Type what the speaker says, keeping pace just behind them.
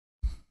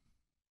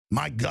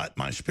My gut,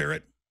 my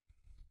spirit,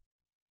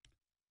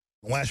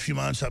 the last few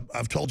months,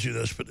 I've told you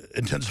this, but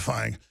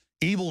intensifying.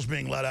 Evil's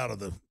being let out of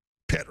the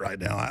pit right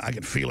now. I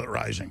can feel it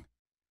rising.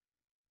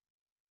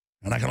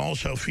 And I can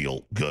also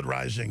feel good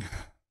rising,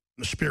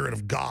 the Spirit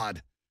of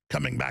God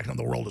coming back into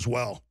the world as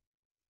well.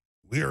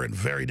 We are in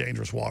very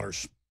dangerous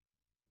waters.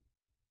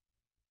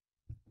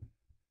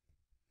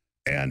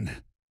 And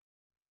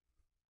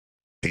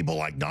people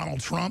like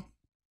Donald Trump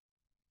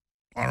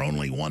are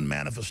only one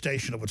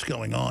manifestation of what's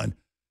going on.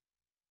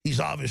 He's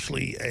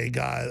obviously a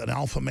guy, an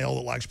alpha male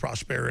that likes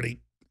prosperity,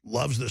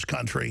 loves this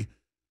country.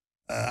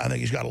 I think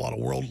he's got a lot of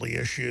worldly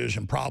issues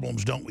and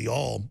problems, don't we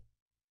all?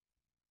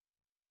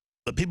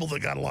 The people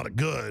that got a lot of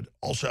good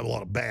also have a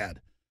lot of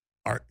bad.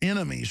 Our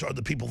enemies are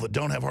the people that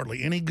don't have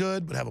hardly any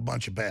good but have a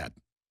bunch of bad.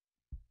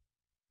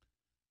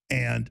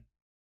 And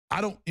I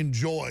don't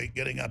enjoy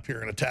getting up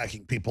here and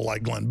attacking people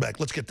like Glenn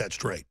Beck. Let's get that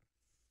straight.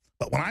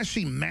 But when I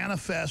see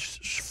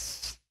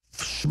manifest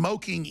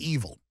smoking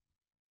evil,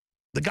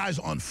 the guy's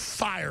on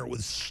fire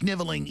with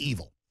sniveling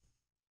evil.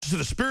 Just at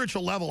a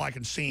spiritual level, I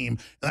can see him,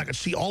 and I can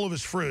see all of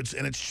his fruits,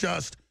 and it's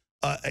just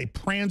a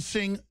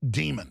prancing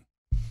demon.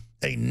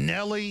 A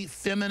Nelly,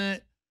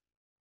 feminine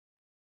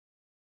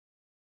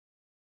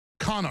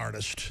con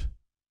artist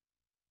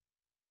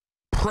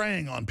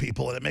preying on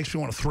people, and it makes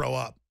me want to throw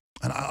up.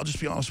 And I'll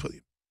just be honest with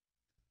you.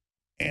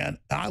 And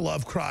I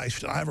love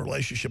Christ, and I have a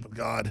relationship with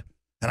God,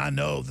 and I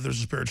know that there's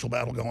a spiritual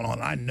battle going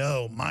on. I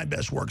know my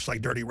best work's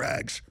like dirty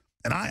rags.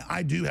 And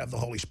I do have the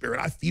Holy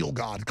Spirit. I feel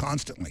God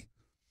constantly.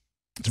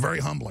 It's very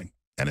humbling.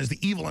 And as the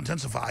evil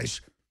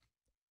intensifies,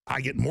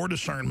 I get more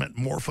discernment,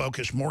 more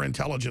focus, more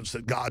intelligence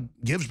that God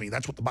gives me.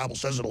 That's what the Bible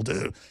says it'll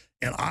do.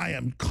 And I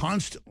am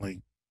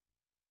constantly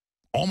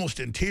almost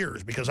in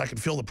tears because I can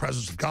feel the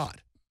presence of God.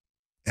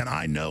 And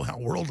I know how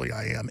worldly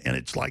I am, and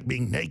it's like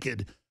being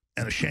naked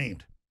and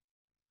ashamed.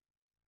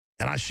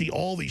 And I see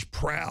all these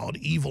proud,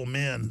 evil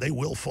men. They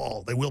will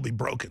fall. They will be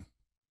broken.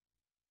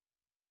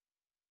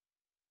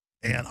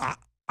 And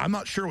I'm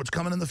not sure what's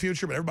coming in the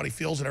future, but everybody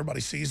feels it,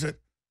 everybody sees it.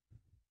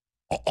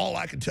 All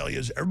I can tell you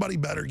is everybody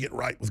better get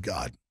right with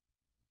God.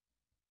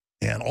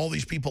 And all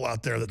these people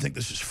out there that think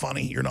this is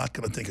funny, you're not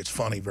going to think it's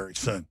funny very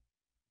soon.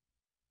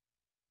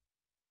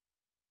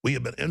 We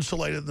have been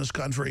insulated in this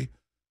country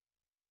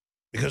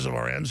because of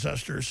our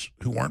ancestors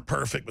who weren't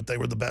perfect, but they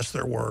were the best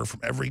there were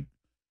from every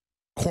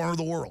corner of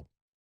the world.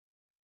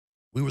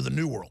 We were the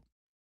new world.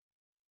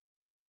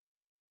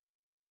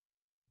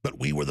 But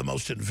we were the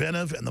most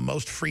inventive, and the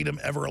most freedom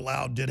ever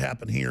allowed did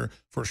happen here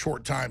for a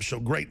short time. So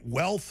great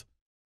wealth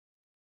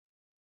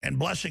and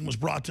blessing was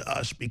brought to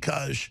us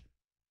because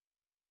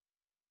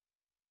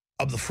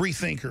of the free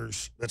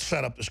thinkers that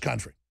set up this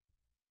country.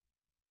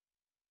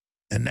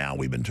 And now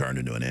we've been turned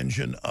into an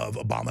engine of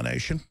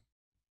abomination.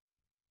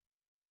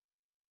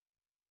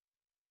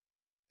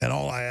 And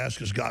all I ask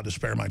is God to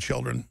spare my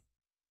children.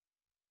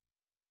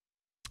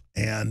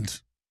 And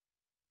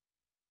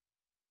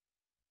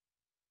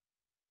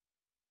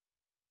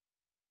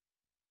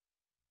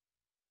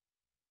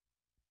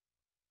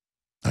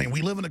I mean,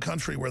 we live in a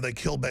country where they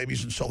kill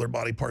babies and sell their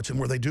body parts, and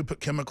where they do put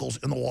chemicals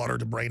in the water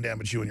to brain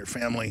damage you and your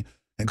family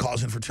and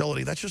cause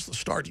infertility. That's just the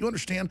start. Do you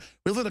understand?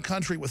 We live in a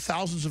country with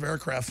thousands of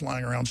aircraft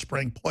flying around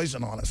spraying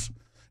poison on us,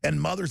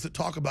 and mothers that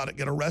talk about it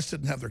get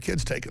arrested and have their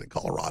kids taken in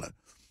Colorado.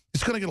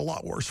 It's going to get a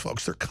lot worse,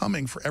 folks. They're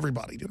coming for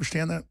everybody. Do you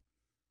understand that?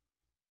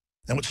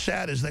 And what's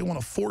sad is they want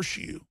to force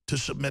you to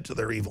submit to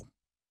their evil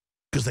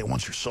because they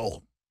want your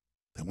soul.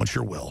 They want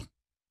your will.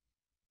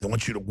 They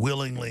want you to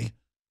willingly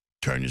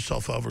turn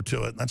yourself over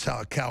to it. And that's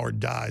how a coward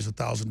dies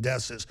 1,000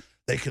 deaths is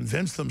they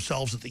convince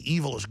themselves that the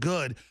evil is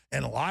good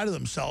and lie to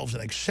themselves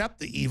and accept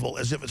the evil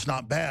as if it's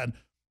not bad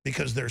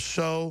because they're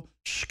so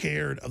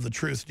scared of the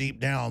truth deep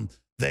down.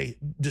 They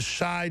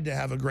decide to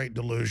have a great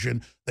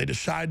delusion. They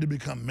decide to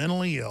become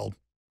mentally ill.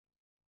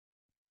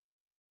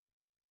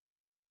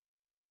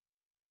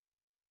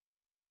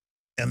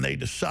 And they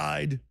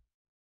decide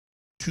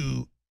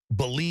to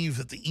believe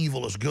that the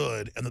evil is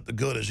good and that the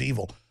good is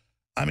evil.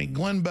 I mean,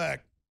 Glenn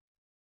Beck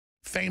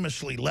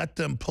famously let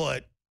them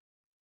put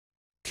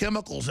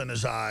chemicals in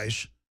his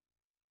eyes.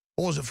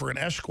 What was it, for an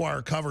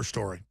Esquire cover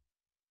story?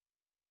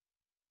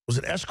 Was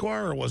it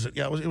Esquire or was it?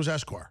 Yeah, it was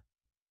Esquire.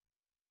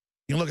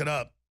 You can look it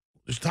up.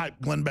 Just type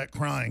Glenn Beck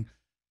crying.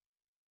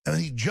 And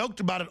he joked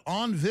about it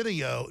on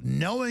video,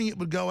 knowing it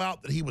would go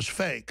out that he was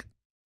fake,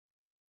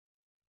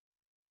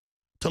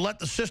 to let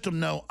the system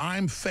know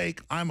I'm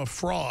fake, I'm a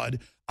fraud.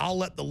 I'll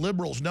let the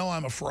liberals know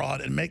I'm a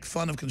fraud and make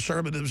fun of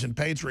conservatives and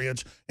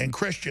patriots and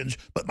Christians,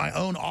 but my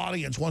own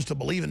audience wants to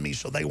believe in me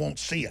so they won't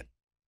see it.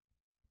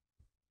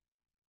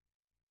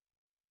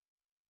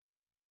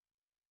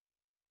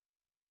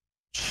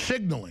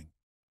 Signaling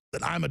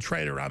that I'm a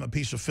traitor, I'm a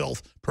piece of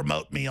filth,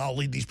 promote me, I'll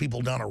lead these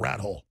people down a rat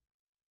hole.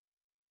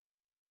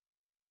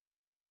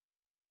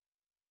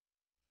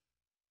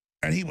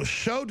 And he was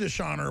so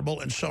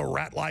dishonorable and so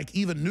rat-like,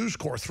 even News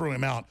Corps threw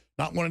him out,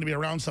 not wanting to be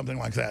around something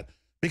like that.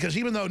 Because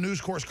even though News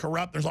Corps is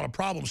corrupt, there's a lot of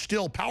problems,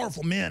 still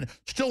powerful men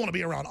still want to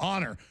be around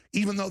honor.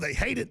 Even though they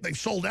hate it, they've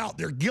sold out,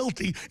 they're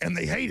guilty, and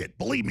they hate it.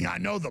 Believe me, I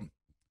know them.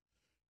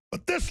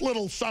 But this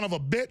little son of a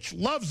bitch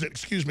loves it,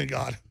 excuse me,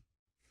 God.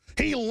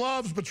 He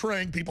loves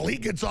betraying people. He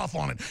gets off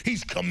on it.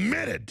 He's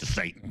committed to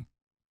Satan.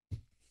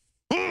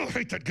 Oh, I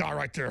hate that guy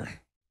right there.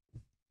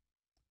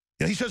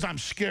 Yeah, he says I'm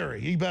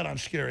scary. You bet I'm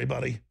scary,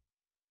 buddy.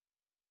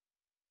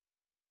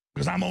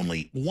 Because I'm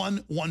only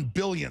one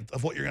billionth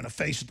of what you're going to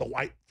face at the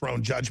white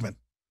throne judgment.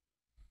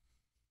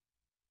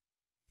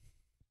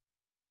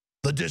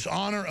 The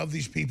dishonor of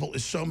these people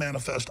is so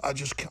manifest. I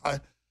just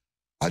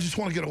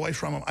want to get away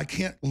from them. I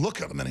can't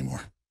look at them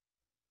anymore.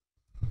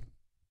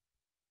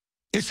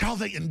 It's how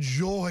they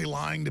enjoy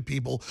lying to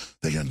people.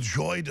 They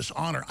enjoy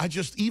dishonor.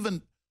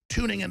 Even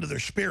tuning into their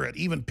spirit,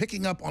 even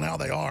picking up on how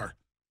they are,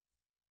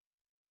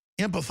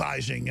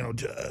 empathizing,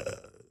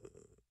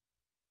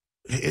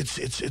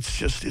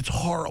 it's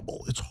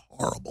horrible. It's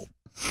horrible.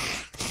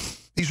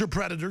 These are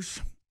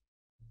predators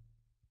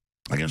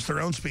against their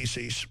own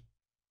species.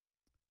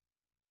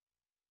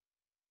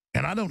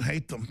 And I don't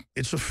hate them.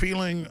 It's a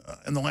feeling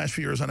in the last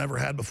few years I never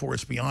had before.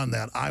 It's beyond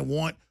that. I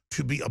want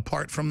to be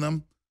apart from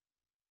them.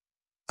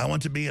 I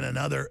want to be in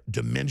another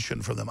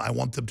dimension for them. I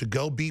want them to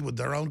go be with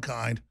their own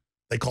kind.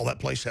 They call that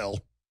place hell.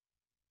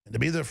 And to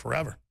be there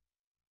forever.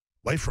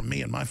 Away from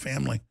me and my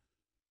family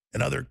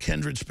and other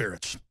kindred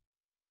spirits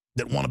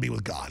that want to be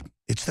with God.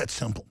 It's that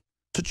simple.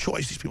 It's a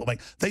choice these people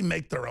make. They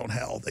make their own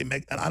hell.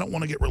 And I don't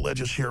want to get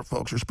religious here,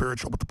 folks, or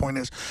spiritual, but the point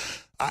is,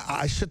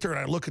 I sit there and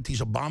I look at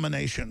these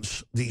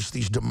abominations,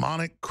 these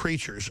demonic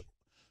creatures.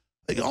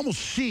 You can almost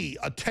see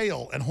a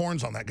tail and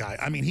horns on that guy.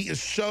 I mean, he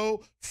is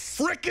so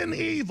freaking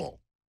evil.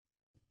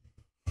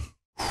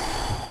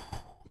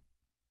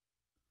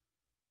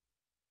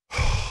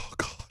 Oh,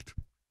 God.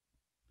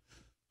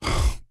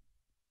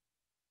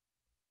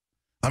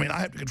 I mean, I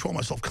have to control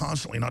myself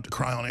constantly not to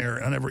cry on air.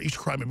 And I used to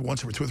cry maybe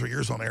once every 2 or 3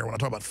 years on air when I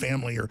talk about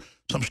family or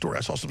some story.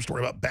 I saw some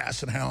story about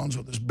basset hounds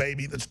with this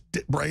baby that's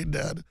brain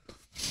dead.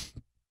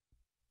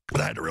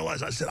 But I had to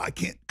realize, I said, I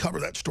can't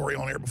cover that story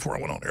on air before I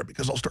went on air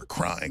because I'll start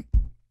crying.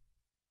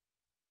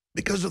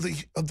 Because of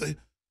the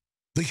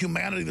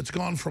humanity that's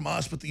gone from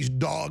us, but these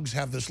dogs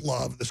have this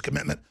love, this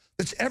commitment.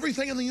 It's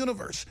everything in the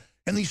universe.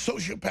 And these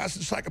sociopaths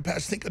and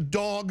psychopaths think a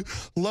dog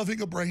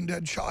loving a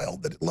brain-dead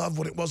child that it loved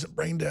when it wasn't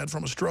brain-dead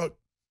from a stroke.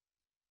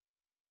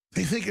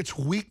 They think it's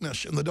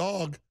weakness in the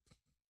dog.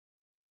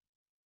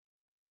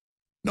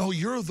 No,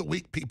 you're the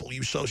weak people,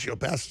 you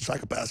sociopaths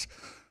and psychopaths.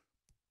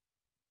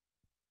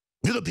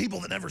 You're the people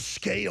that never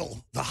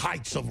scale the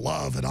heights of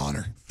love and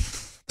honor,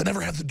 that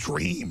never have the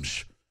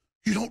dreams.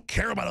 You don't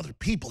care about other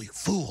people, you're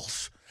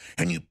fools.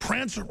 And you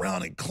prance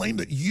around and claim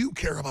that you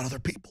care about other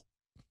people.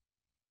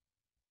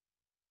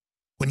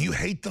 When you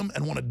hate them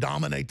and want to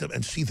dominate them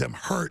and see them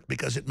hurt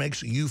because it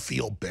makes you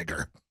feel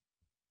bigger.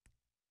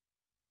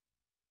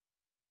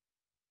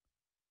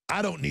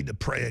 I don't need to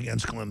pray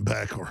against Glenn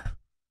Beck or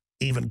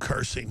even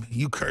curse him.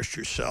 You cursed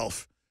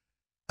yourself.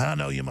 I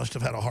know you must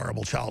have had a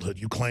horrible childhood.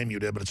 You claim you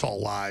did, but it's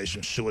all lies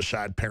and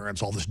suicide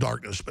parents, all this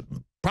darkness, but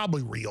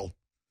probably real.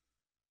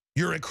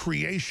 You're a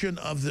creation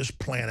of this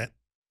planet,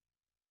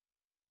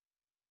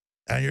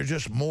 and you're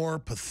just more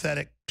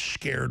pathetic,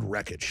 scared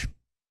wreckage.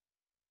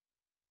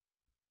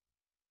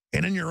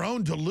 And in your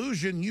own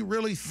delusion, you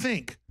really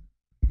think,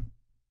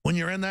 when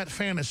you're in that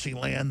fantasy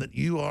land, that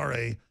you are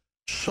a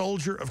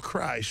soldier of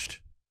Christ.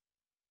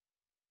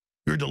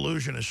 Your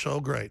delusion is so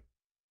great.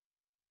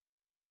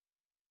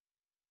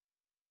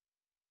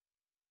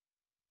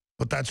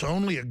 But that's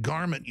only a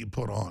garment you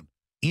put on.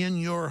 In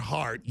your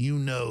heart, you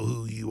know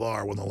who you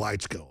are when the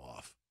lights go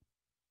off.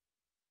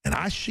 And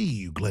I see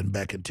you, Glenn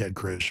Beck and Ted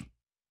Cruz.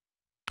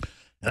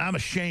 And I'm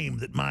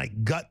ashamed that my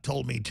gut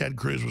told me Ted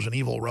Cruz was an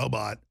evil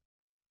robot,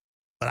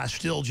 but I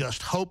still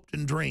just hoped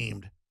and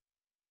dreamed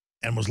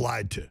and was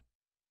lied to.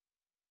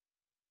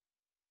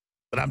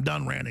 But I'm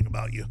done ranting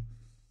about you.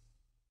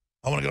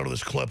 I want to go to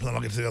this clip, and then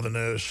I'll get to the other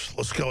news.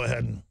 Let's go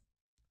ahead and...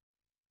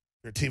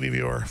 You're a TV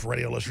viewer, for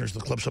radio listeners,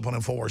 the clip's up on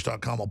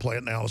Infowars.com. I'll play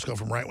it now. Let's go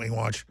from Right Wing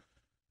Watch,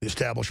 the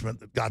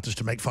establishment that got this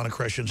to make fun of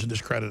Christians and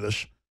discredit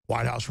us,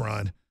 White House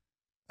run,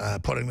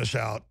 putting this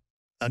out,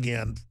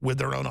 again, with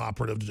their own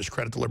operative to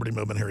discredit the liberty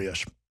movement. Here he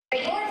is.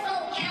 Your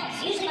vote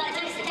counts. Usually by the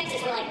time it's in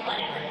Texas, we're like,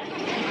 whatever.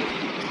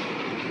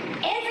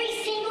 Every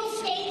single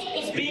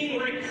state is being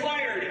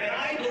required, and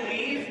I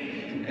believe,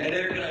 and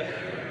they're going to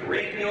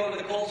rake me over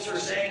the coals for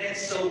saying it,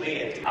 so be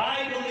it.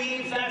 I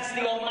believe that's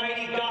the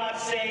Almighty God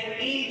saying,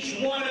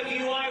 each one of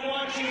you, I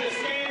want you to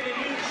stand and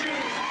you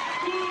choose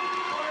good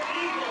or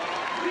evil.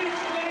 Which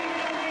way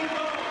will we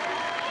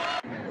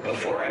go?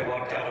 Before I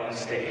walked out on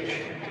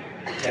stage,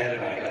 Dad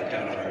and I got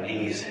down on our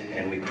knees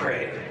and we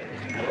prayed.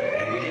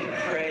 And we didn't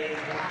pray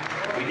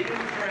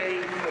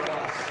for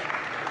us.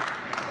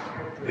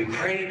 We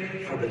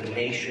prayed for the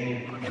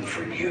nation and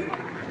for you.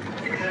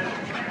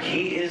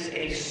 He is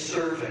a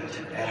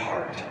servant at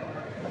heart.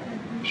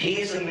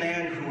 He is a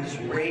man who was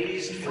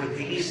raised for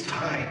these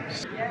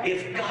times.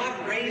 If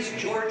God raised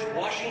George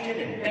Washington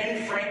and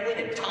Ben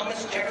Franklin and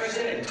Thomas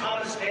Jefferson and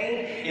Thomas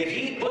Paine, if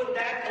he put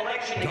that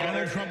collection together...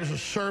 Donald Trump is a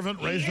servant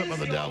raised up by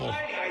the devil.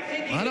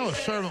 I know a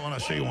servant when I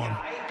see one.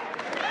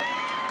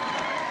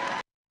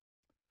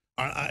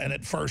 And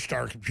at first,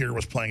 our computer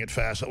was playing it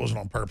fast. That wasn't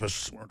on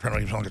purpose. We're trying to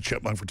make it sound like a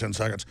chipmunk for 10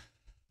 seconds.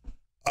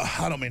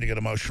 I don't mean to get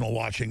emotional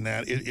watching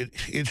that.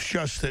 It's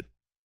just that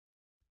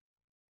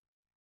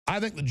I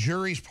think the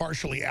jury's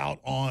partially out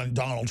on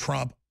Donald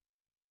Trump.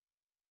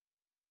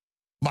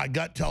 My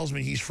gut tells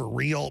me he's for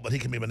real, but he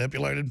can be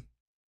manipulated.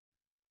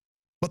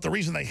 But the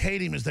reason they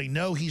hate him is they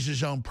know he's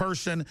his own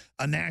person,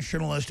 a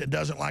nationalist, and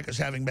doesn't like us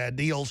having bad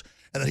deals,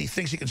 and that he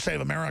thinks he can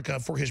save America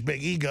for his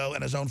big ego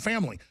and his own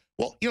family.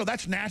 Well, you know,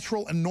 that's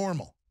natural and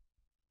normal.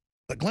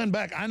 But Glenn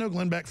Beck, I know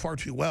Glenn Beck far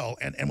too well,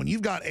 and when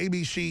you've got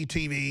ABC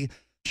TV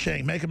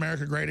saying Make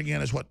America Great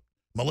Again is what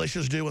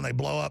militias do when they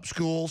blow up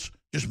schools,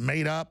 just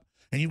made up,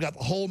 and you've got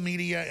the whole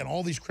media and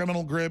all these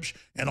criminal groups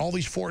and all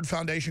these Ford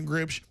Foundation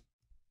groups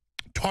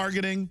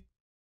targeting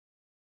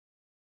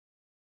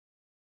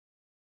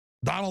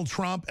Donald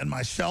Trump and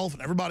myself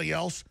and everybody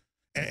else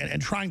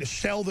and trying to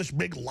sell this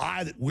big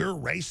lie that we're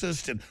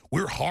racist and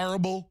we're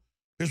horrible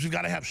because we've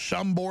got to have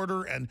some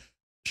border and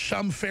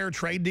some fair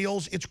trade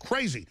deals. It's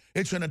crazy.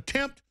 It's an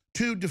attempt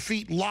to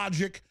defeat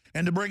logic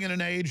and to bring in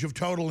an age of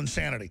total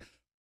insanity.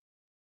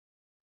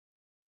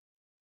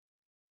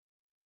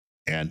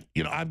 And,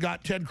 you know, I've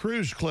got Ted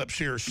Cruz clips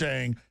here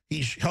saying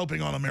he's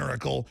hoping on a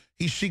miracle.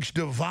 He seeks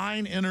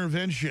divine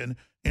intervention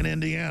in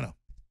Indiana.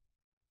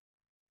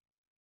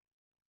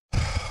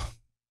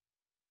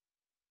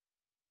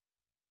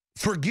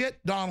 Forget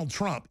Donald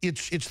Trump.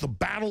 It's the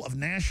battle of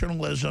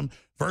nationalism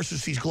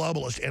versus these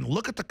globalists. And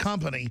look at the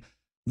company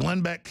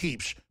Glenn Beck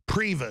keeps,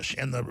 Previs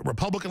and the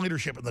Republican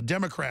leadership and the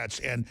Democrats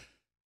and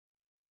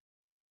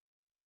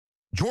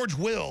George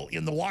Will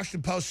in the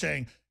Washington Post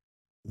saying,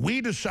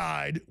 we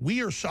decide,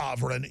 we are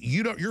sovereign,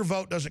 your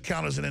vote doesn't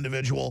count as an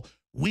individual,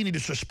 we need to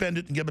suspend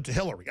it and give it to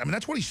Hillary. I mean,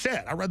 that's what he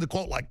said. I read the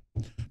quote like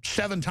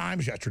 7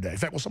 times yesterday. In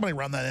fact, will somebody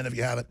run that in if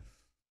you have it?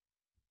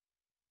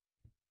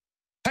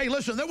 Hey,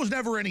 listen, there was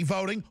never any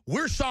voting.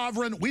 We're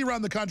sovereign. We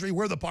run the country.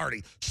 We're the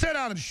party. Sit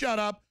down and shut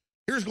up.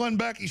 Here's Glenn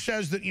Beck. He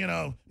says that, you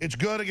know, it's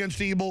good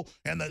against evil,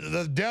 and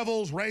the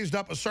devil's raised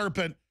up a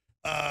serpent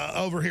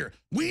over here.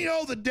 We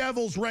know the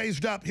devil's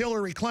raised up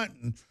Hillary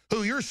Clinton,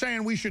 who you're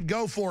saying we should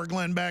go for,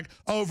 Glenn Beck,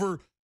 over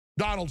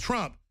Donald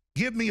Trump.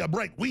 Give me a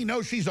break. We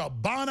know she's a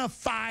bona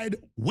fide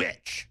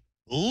witch,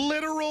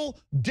 literal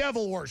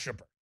devil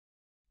worshiper.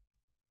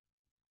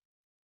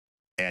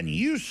 And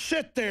you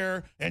sit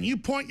there and you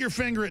point your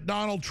finger at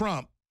Donald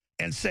Trump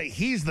and say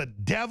he's the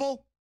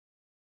devil?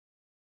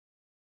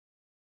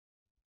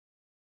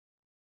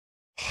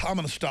 I'm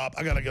going to stop.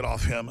 I got to get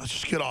off him. Let's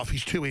just get off.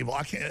 He's too evil.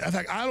 I can't. In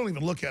fact, I don't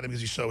even look at him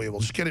because he's so evil.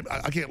 Just get him.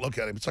 I can't look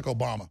at him. It's like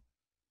Obama.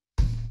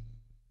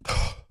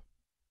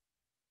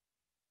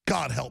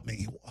 God help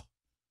me.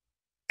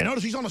 And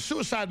notice he's on a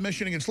suicide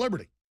mission against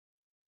liberty.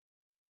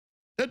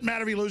 Doesn't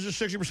matter if he loses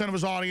 60% of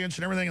his audience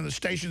and everything, and the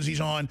stations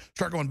he's on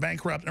start going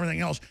bankrupt and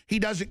everything else. He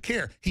doesn't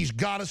care. He's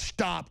got to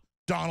stop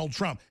Donald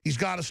Trump. He's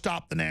got to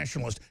stop the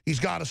nationalists. He's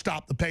got to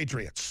stop the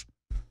patriots.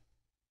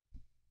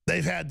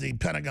 They've had the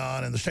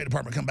Pentagon and the State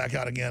Department come back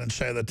out again and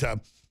say that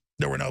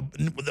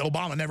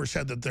Obama never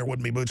said that there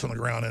wouldn't be boots on the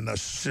ground in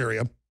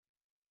Syria.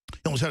 He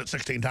only said it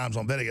 16 times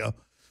on video.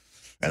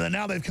 And then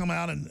now they've come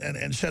out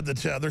and said that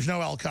there's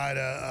no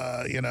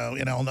Al-Qaeda,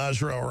 in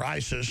Al-Nusra or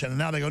ISIS. And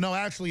now they go, no,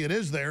 actually it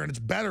is there, and it's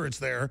better it's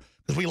there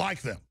because we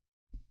like them.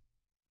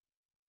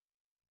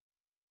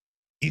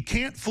 You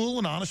can't fool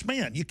an honest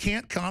man. You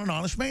can't con an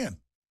honest man.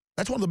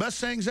 That's one of the best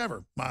sayings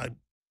ever. My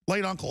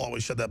late uncle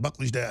always said that,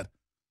 Buckley's dad.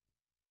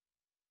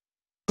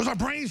 Because our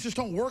brains just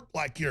don't work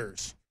like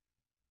yours.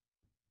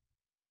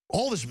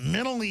 All this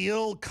mentally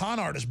ill con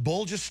artist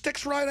bull just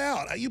sticks right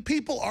out. You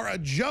people are a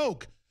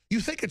joke. You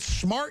think it's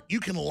smart?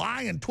 You can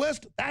lie and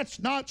twist? That's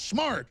not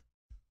smart.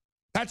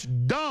 That's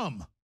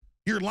dumb.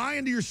 You're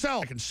lying to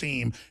yourself. I can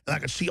see him, and I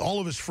can see all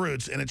of his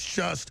fruits, and it's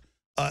just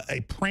a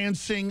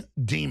prancing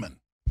demon.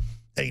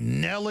 A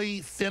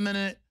Nelly,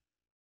 feminine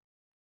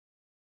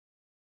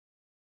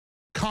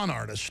con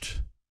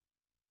artist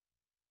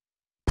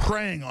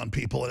preying on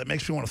people, and it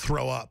makes me want to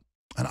throw up.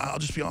 And I'll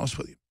just be honest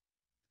with you.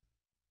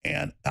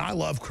 And I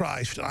love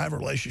Christ, and I have a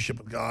relationship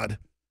with God.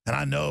 And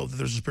I know that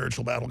there's a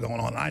spiritual battle going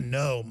on. I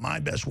know my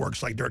best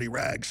work's like dirty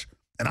rags.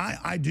 And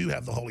I do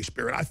have the Holy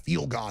Spirit. I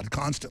feel God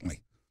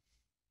constantly.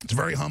 It's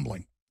very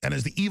humbling. And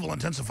as the evil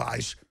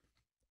intensifies,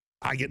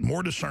 I get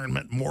more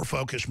discernment, more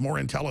focus, more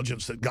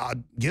intelligence that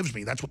God gives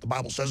me. That's what the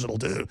Bible says it'll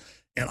do.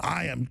 And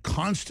I am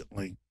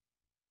constantly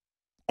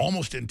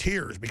almost in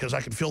tears because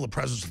I can feel the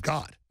presence of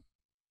God.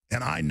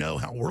 And I know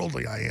how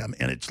worldly I am.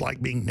 And it's like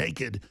being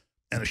naked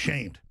and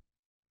ashamed.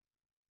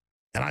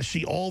 And I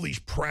see all these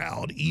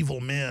proud,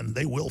 evil men.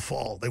 They will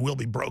fall. They will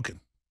be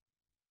broken.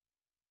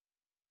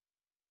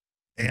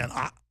 And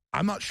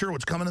I'm not sure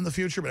what's coming in the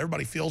future, but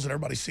everybody feels it.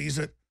 Everybody sees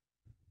it.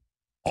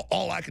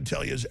 All I can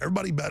tell you is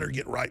everybody better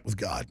get right with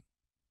God.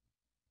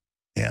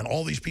 And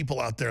all these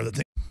people out there that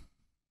think,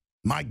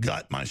 my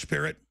gut, my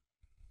spirit,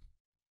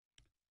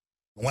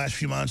 the last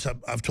few months,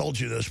 I've told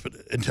you this, but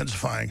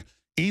intensifying.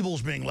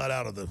 Evil's being let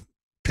out of the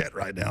pit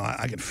right now.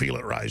 I can feel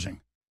it rising.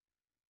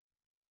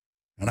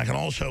 And I can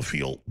also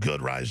feel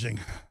good rising,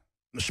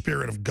 the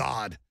Spirit of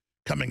God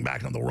coming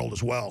back into the world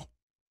as well.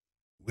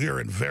 We are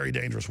in very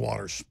dangerous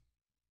waters.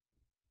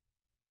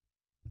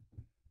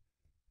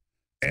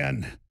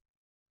 And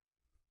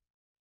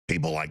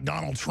people like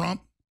Donald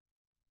Trump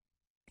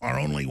are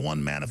only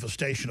one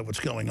manifestation of what's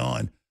going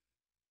on.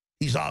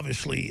 He's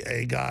obviously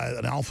a guy,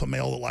 an alpha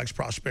male that likes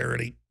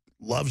prosperity,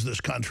 loves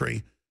this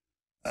country.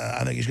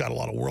 I think he's got a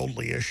lot of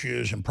worldly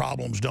issues and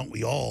problems, don't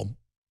we all?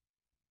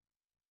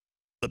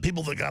 But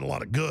people that got a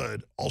lot of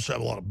good also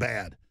have a lot of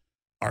bad.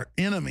 Our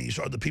enemies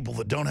are the people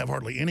that don't have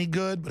hardly any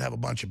good, but have a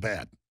bunch of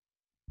bad.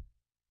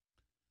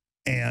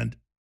 And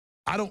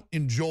I don't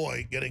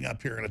enjoy getting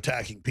up here and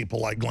attacking people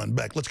like Glenn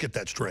Beck. Let's get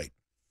that straight.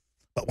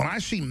 But when I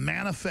see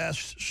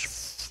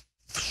manifest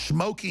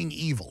smoking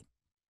evil,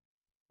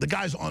 the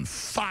guy's on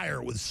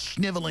fire with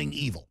sniveling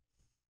evil.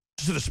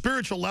 Just at a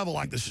spiritual level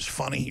like this is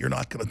funny. You're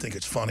not going to think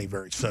it's funny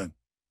very soon.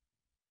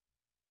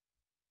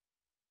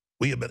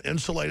 We have been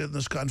insulated in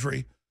this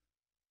country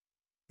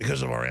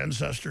because of our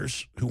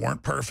ancestors who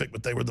weren't perfect,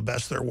 but they were the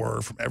best there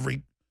were from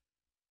every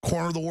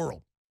corner of the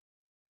world.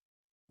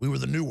 We were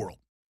the new world.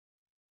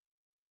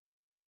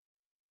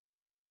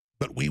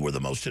 But we were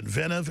the most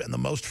inventive, and the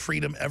most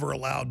freedom ever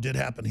allowed did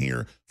happen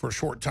here for a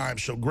short time.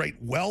 So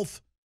great wealth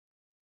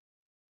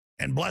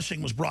and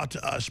blessing was brought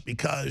to us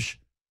because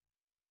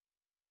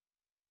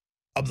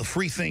of the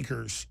free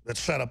thinkers that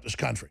set up this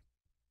country.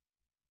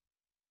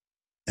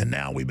 And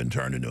now we've been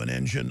turned into an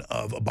engine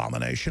of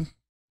abomination.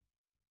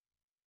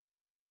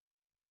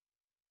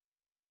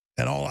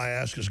 And all I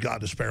ask is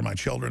God to spare my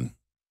children.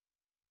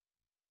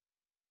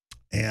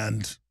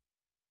 And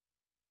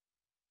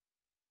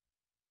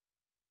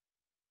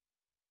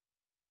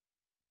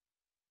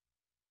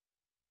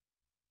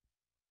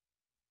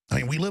I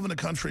mean, we live in a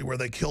country where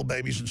they kill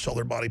babies and sell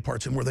their body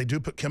parts, and where they do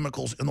put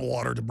chemicals in the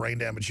water to brain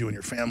damage you and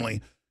your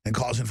family and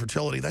cause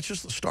infertility. That's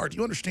just the start.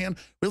 You understand?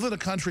 We live in a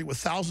country with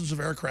thousands of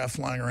aircraft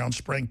flying around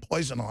spraying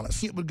poison on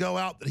us. It would go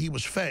out that he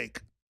was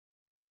fake.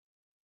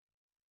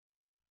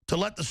 To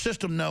let the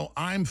system know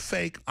I'm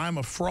fake, I'm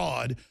a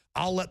fraud.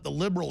 I'll let the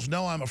liberals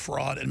know I'm a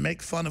fraud and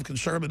make fun of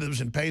conservatives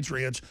and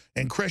patriots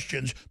and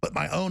Christians, but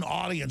my own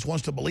audience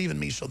wants to believe in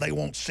me so they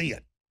won't see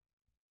it.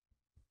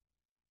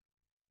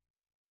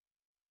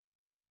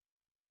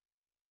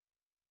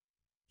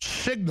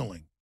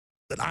 Signaling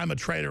that I'm a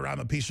traitor, I'm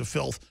a piece of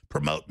filth,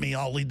 promote me,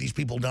 I'll lead these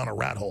people down a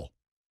rat hole.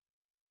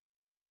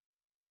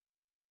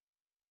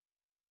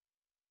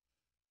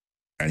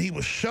 And he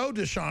was so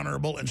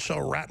dishonorable and so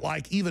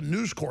rat-like, even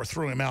News Corps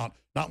threw him out,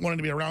 not wanting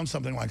to be around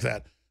something like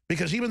that.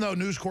 Because even though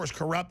News Corps is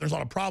corrupt, there's a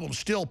lot of problems,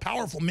 still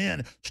powerful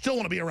men still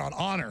want to be around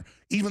honor.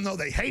 Even though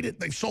they hate it,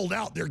 they've sold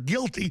out, they're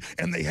guilty,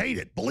 and they hate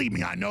it. Believe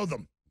me, I know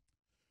them.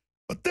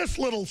 But this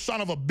little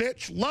son of a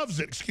bitch loves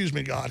it, excuse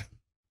me, God.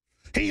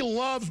 He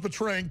loves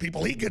betraying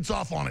people. He gets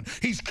off on it.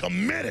 He's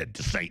committed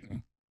to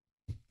Satan.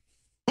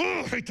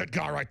 Oh, I hate that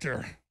guy right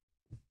there.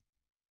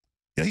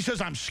 Yeah, he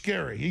says I'm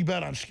scary. You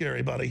bet I'm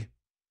scary, buddy.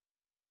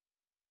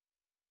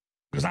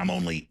 Because I'm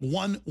only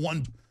one,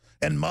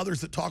 and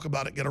mothers that talk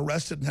about it get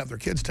arrested and have their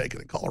kids taken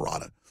in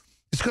Colorado.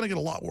 It's going to get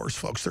a lot worse,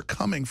 folks. They're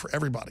coming for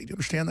everybody. Do you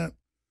understand that?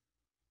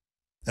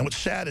 And what's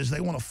sad is they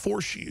want to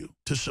force you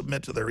to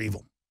submit to their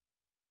evil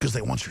because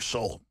they want your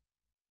soul.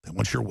 They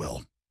want your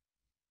will.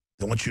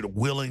 They want you to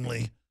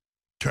willingly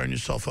turn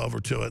yourself over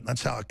to it. And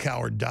that's how a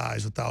coward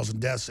dies 1,000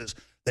 deaths is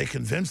they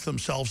convince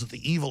themselves that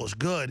the evil is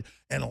good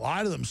and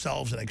lie to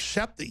themselves and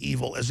accept the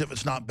evil as if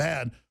it's not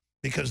bad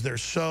because they're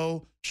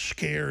so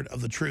scared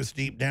of the truth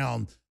deep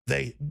down.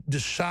 They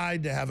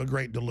decide to have a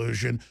great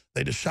delusion.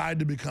 They decide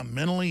to become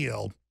mentally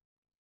ill.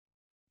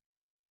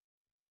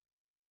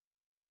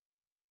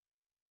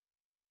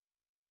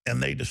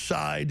 And they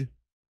decide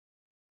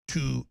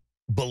to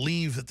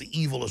believe that the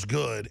evil is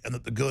good and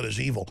that the good is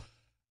evil.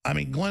 I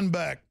mean, Glenn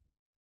Beck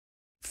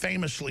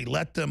famously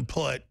let them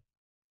put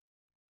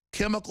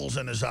chemicals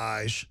in his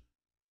eyes.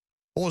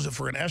 What was it,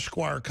 for an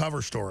Esquire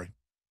cover story?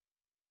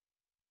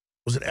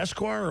 Was it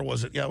Esquire or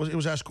was it? Yeah, it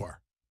was Esquire.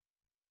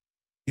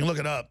 You can look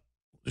it up.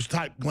 Just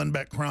type Glenn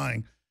Beck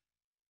crying.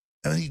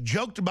 And he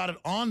joked about it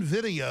on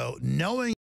video, knowing